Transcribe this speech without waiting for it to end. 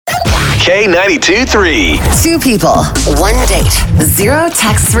K92 3. Two people, one date, zero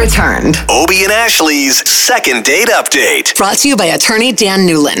texts returned. Obie and Ashley's second date update. Brought to you by attorney Dan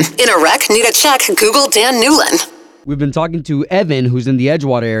Newlin. In a wreck, need a check, Google Dan Newlin. We've been talking to Evan, who's in the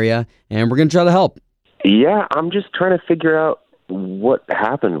Edgewater area, and we're going to try to help. Yeah, I'm just trying to figure out what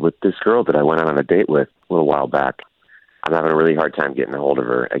happened with this girl that I went out on a date with a little while back. I'm having a really hard time getting a hold of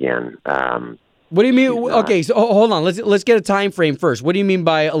her again. What do you mean? Okay, so hold on. Let's get a time frame first. What do you mean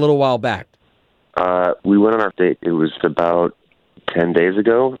by a little while back? We went on our date. It was about 10 days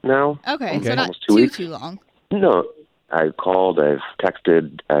ago now. Okay. So not almost 2 weeks. too long. No, I've called, I've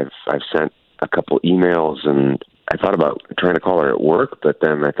texted, I've sent a couple emails, and I thought about trying to call her at work, but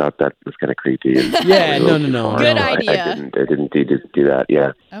then I thought that was kind of creepy. And Yeah, no. Good So idea. I didn't need to do that,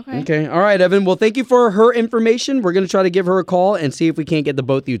 yeah. Okay. All right, Evan. Well, thank you for her information. We're going to try to give her a call and see if we can't get the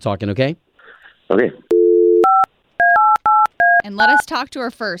both of you talking, okay? Okay. And let us talk to her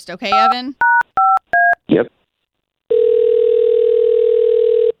first, okay, Evan? Yep.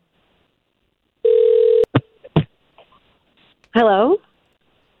 Hello?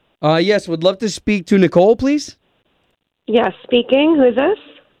 Yes, would love to speak to Nicole, please. Yes, speaking. Who is this?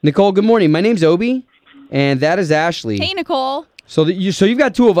 Nicole, good morning. My name's Obie, and that is Ashley. Hey, Nicole. So you've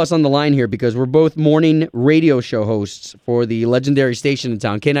got two of us on the line here because we're both morning radio show hosts for the legendary station in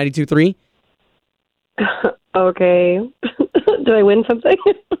town, K92.3. Okay. Do I win something?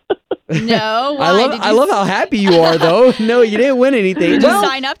 No, why? I love how happy you are, though. No, you didn't win anything. Did you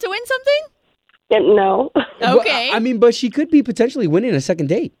sign up to win something? No. Okay. But she could be potentially winning a second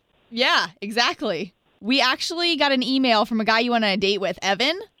date. Yeah, exactly. We actually got an email from a guy you went on a date with,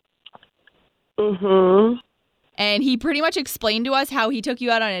 Evan. Mm-hmm. And he pretty much explained to us how he took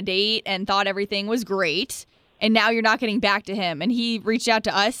you out on a date and thought everything was great. And now you're not getting back to him. And he reached out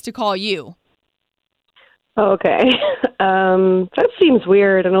to us to call you. Okay. That seems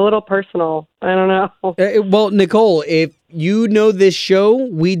weird and a little personal. I don't know. Well, Nicole, if you know this show,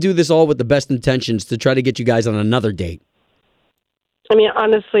 we do this all with the best intentions to try to get you guys on another date. I mean,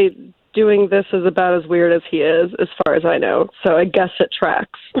 honestly, doing this is about as weird as he is, as far as I know. So I guess it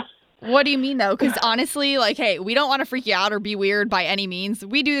tracks. What do you mean, though? Because honestly, hey, we don't want to freak you out or be weird by any means.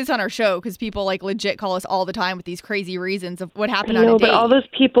 We do this on our show because people, legit call us all the time with these crazy reasons of what happened on a date. But all those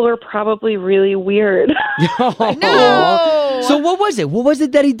people are probably really weird. No! So what was it? What was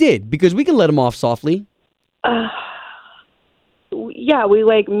it that he did? Because we can let him off softly. Yeah, we,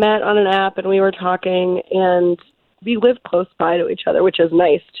 met on an app and we were talking, and we live close by to each other, which is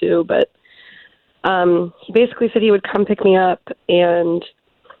nice, too. But he basically said he would come pick me up, and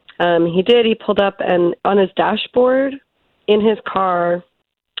he did. He pulled up, and on his dashboard in his car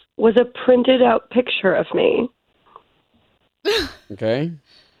was a printed out picture of me. Okay.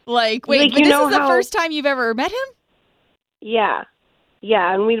 Wait, Like, but you this know is the how- first time you've ever met him? Yeah.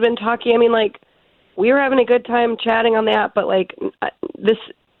 Yeah, and we'd been talking. I mean, we were having a good time chatting on the app, but,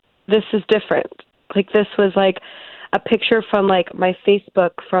 this is different. This was, a picture from, my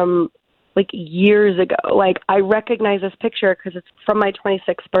Facebook from, years ago. I recognize this picture because it's from my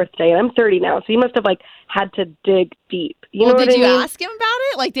 26th birthday, and I'm 30 now, so he must have, had to dig deep. You know what did I you mean? ask him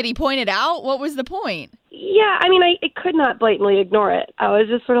about it? Did he point it out? What was the point? Yeah, I mean, I could not blatantly ignore it. I was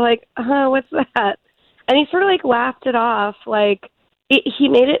just sort of what's that? And he sort of, laughed it off. He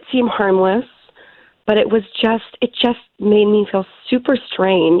made it seem harmless, but it just made me feel super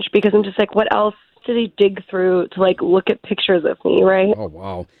strange because I'm just what else did he dig through to look at pictures of me, right? Oh,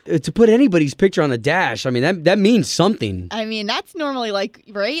 wow. To put anybody's picture on a dash, I mean, that means something. I mean, that's normally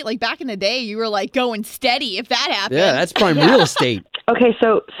right? Back in the day, you were going steady if that happened. Yeah, that's prime real estate. Okay,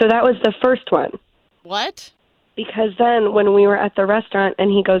 so that was the first one. What? Because then when we were at the restaurant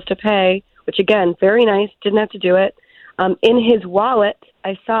and he goes to pay, which again, very nice, didn't have to do it, in his wallet,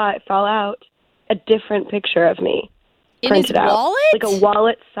 I saw it fall out, a different picture of me. In his printed out. wallet? A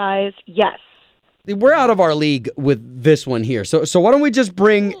wallet size, yes. We're out of our league with this one here. So why don't we just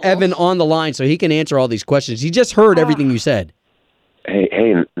bring Evan on the line so he can answer all these questions? He just heard everything you said.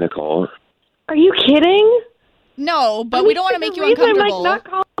 Hey, Nicole. Are you kidding? No, but we don't want to make you I'm uncomfortable. not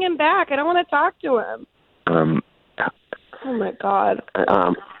calling him back. I don't want to talk to him. Oh my God.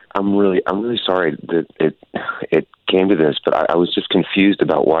 I'm really sorry that it came to this, but I was just confused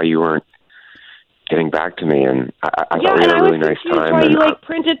about why you weren't getting back to me, and I thought we had a really nice time. Why and you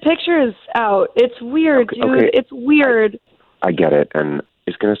printed pictures out? It's weird, dude. Okay. It's weird. I get it, and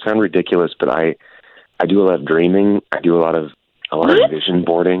it's going to sound ridiculous, but I do a lot of dreaming. I do a lot of vision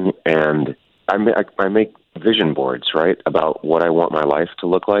boarding, and I make vision boards, right, about what I want my life to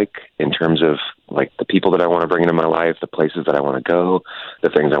look like in terms of like the people that I want to bring into my life, the places that I want to go, the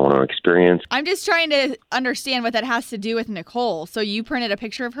things I want to experience. I'm just trying to understand what that has to do with Nicole. So you printed a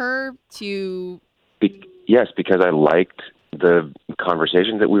picture of her to... Yes, because I liked the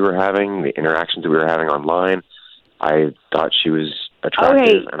conversations that we were having, the interactions that we were having online. I thought she was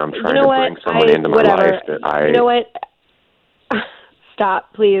attractive, and I'm trying to bring someone into my life that I... You know what?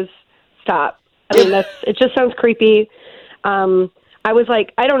 Stop, please. Stop. I mean, it just sounds creepy. I was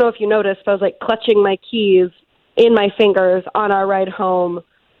like, I don't know if you noticed, but I was like clutching my keys in my fingers on our ride home.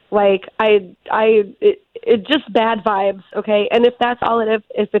 Like, it just bad vibes, okay? And if that's all it is,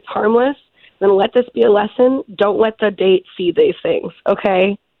 if it's harmless, then let this be a lesson. Don't let the date see these things,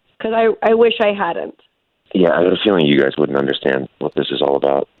 okay? Because I wish I hadn't. Yeah, I have a feeling you guys wouldn't understand what this is all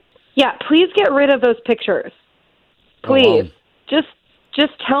about. Yeah, please get rid of those pictures. Please.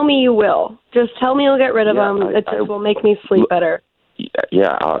 Just tell me you will. Just tell me you'll get rid of them. It just will make me sleep better.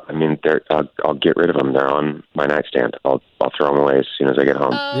 Yeah, I'll get rid of them. They're on my nightstand. I'll throw them away as soon as I get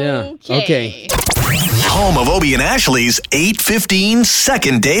home. Yeah. Okay. Home of Obie and Ashley's 8:15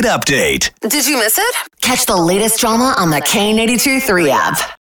 second date update. Did you miss it? Catch the latest drama on the K82 3 app.